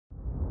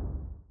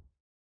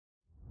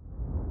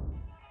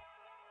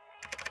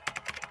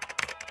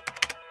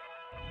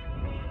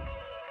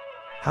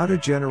How to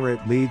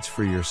generate leads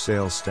for your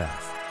sales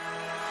staff.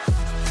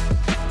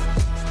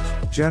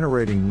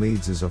 Generating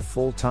leads is a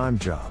full-time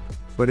job,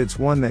 but it's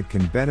one that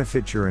can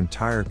benefit your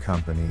entire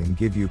company and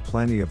give you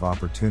plenty of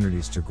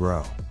opportunities to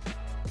grow.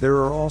 There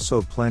are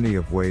also plenty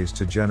of ways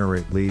to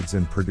generate leads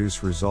and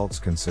produce results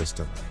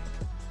consistently.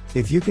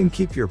 If you can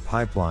keep your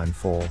pipeline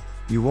full,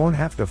 you won't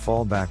have to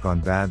fall back on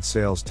bad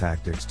sales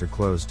tactics to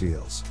close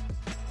deals.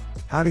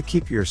 How to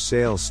keep your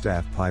sales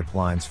staff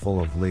pipelines full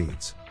of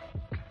leads.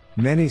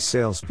 Many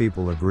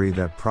salespeople agree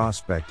that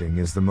prospecting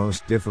is the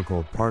most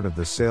difficult part of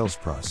the sales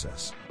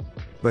process.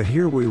 But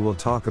here we will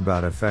talk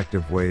about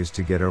effective ways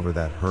to get over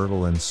that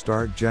hurdle and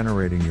start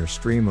generating your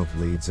stream of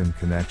leads and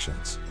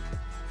connections.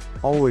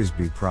 Always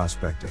be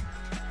prospecting.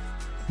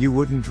 You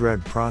wouldn't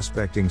dread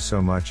prospecting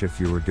so much if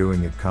you were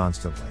doing it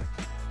constantly.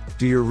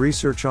 Do your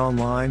research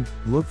online,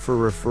 look for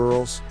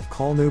referrals,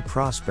 call new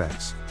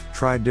prospects,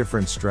 try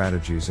different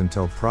strategies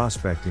until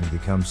prospecting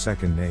becomes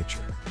second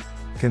nature.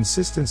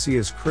 Consistency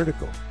is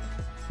critical.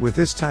 With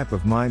this type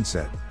of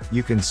mindset,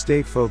 you can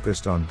stay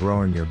focused on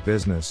growing your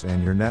business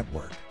and your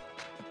network.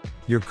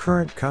 Your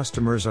current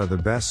customers are the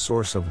best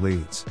source of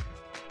leads.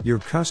 Your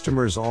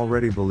customers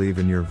already believe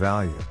in your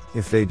value.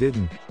 If they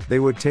didn't, they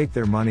would take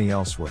their money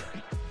elsewhere.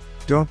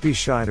 Don't be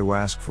shy to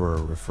ask for a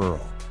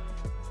referral.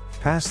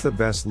 Pass the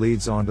best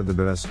leads on to the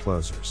best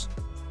closers.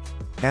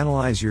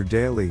 Analyze your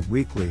daily,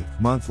 weekly,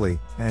 monthly,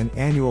 and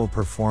annual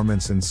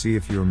performance and see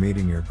if you're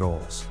meeting your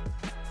goals.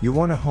 You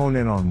want to hone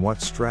in on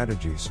what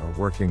strategies are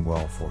working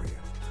well for you.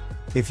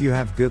 If you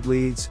have good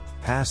leads,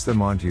 pass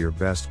them on to your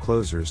best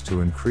closers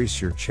to increase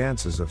your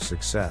chances of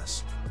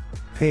success.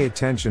 Pay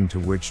attention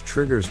to which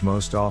triggers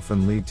most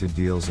often lead to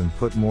deals and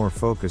put more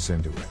focus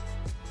into it.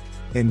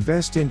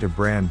 Invest into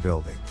brand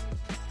building.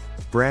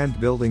 Brand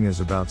building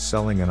is about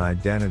selling an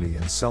identity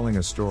and selling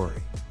a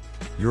story.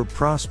 Your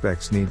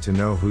prospects need to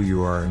know who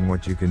you are and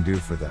what you can do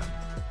for them.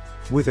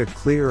 With a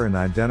clear and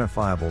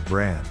identifiable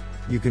brand,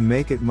 you can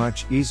make it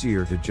much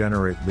easier to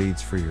generate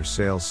leads for your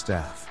sales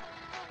staff.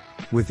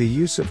 With the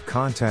use of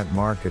content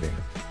marketing,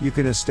 you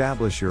can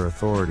establish your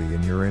authority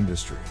in your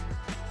industry.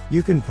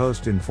 You can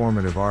post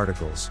informative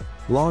articles,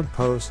 blog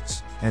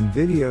posts, and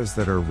videos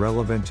that are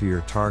relevant to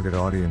your target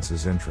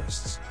audience's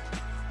interests.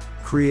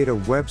 Create a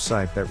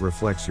website that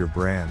reflects your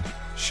brand,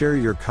 share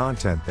your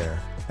content there,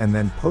 and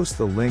then post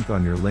the link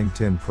on your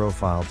LinkedIn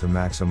profile to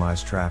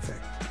maximize traffic.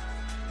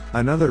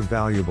 Another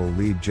valuable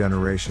lead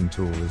generation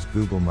tool is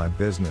Google My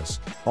Business,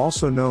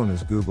 also known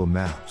as Google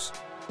Maps.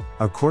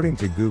 According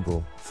to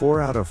Google,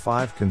 4 out of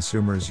 5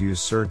 consumers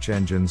use search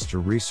engines to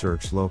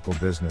research local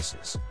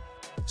businesses.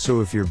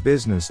 So if your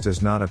business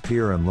does not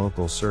appear in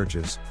local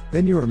searches,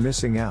 then you are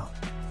missing out.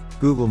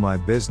 Google My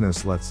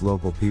Business lets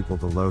local people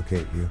to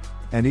locate you,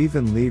 and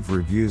even leave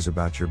reviews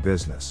about your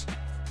business.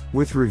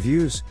 With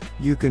reviews,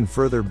 you can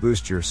further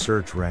boost your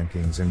search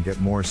rankings and get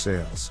more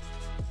sales.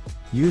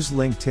 Use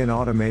LinkedIn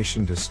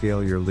automation to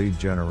scale your lead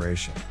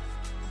generation.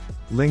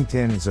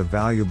 LinkedIn is a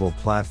valuable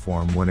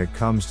platform when it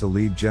comes to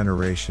lead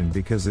generation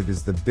because it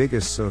is the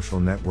biggest social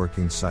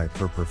networking site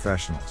for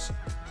professionals.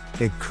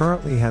 It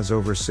currently has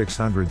over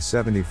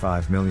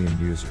 675 million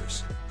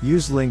users.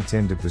 Use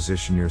LinkedIn to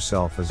position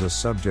yourself as a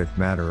subject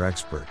matter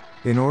expert,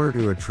 in order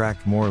to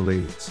attract more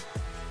leads.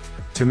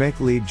 To make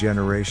lead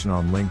generation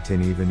on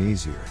LinkedIn even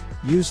easier,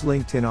 use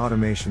LinkedIn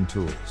automation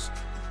tools.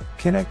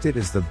 Kennected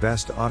is the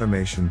best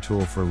automation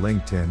tool for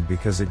LinkedIn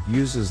because it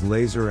uses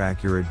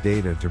laser-accurate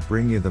data to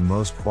bring you the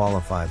most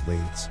qualified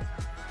leads.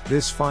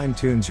 This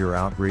fine-tunes your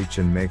outreach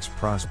and makes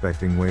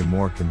prospecting way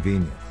more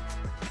convenient.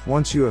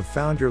 Once you have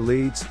found your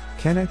leads,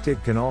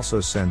 Kennected can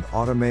also send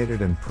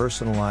automated and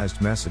personalized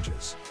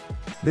messages.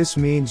 This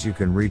means you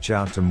can reach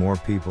out to more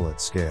people at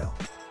scale.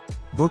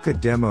 Book a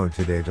demo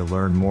today to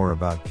learn more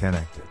about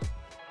Kennected.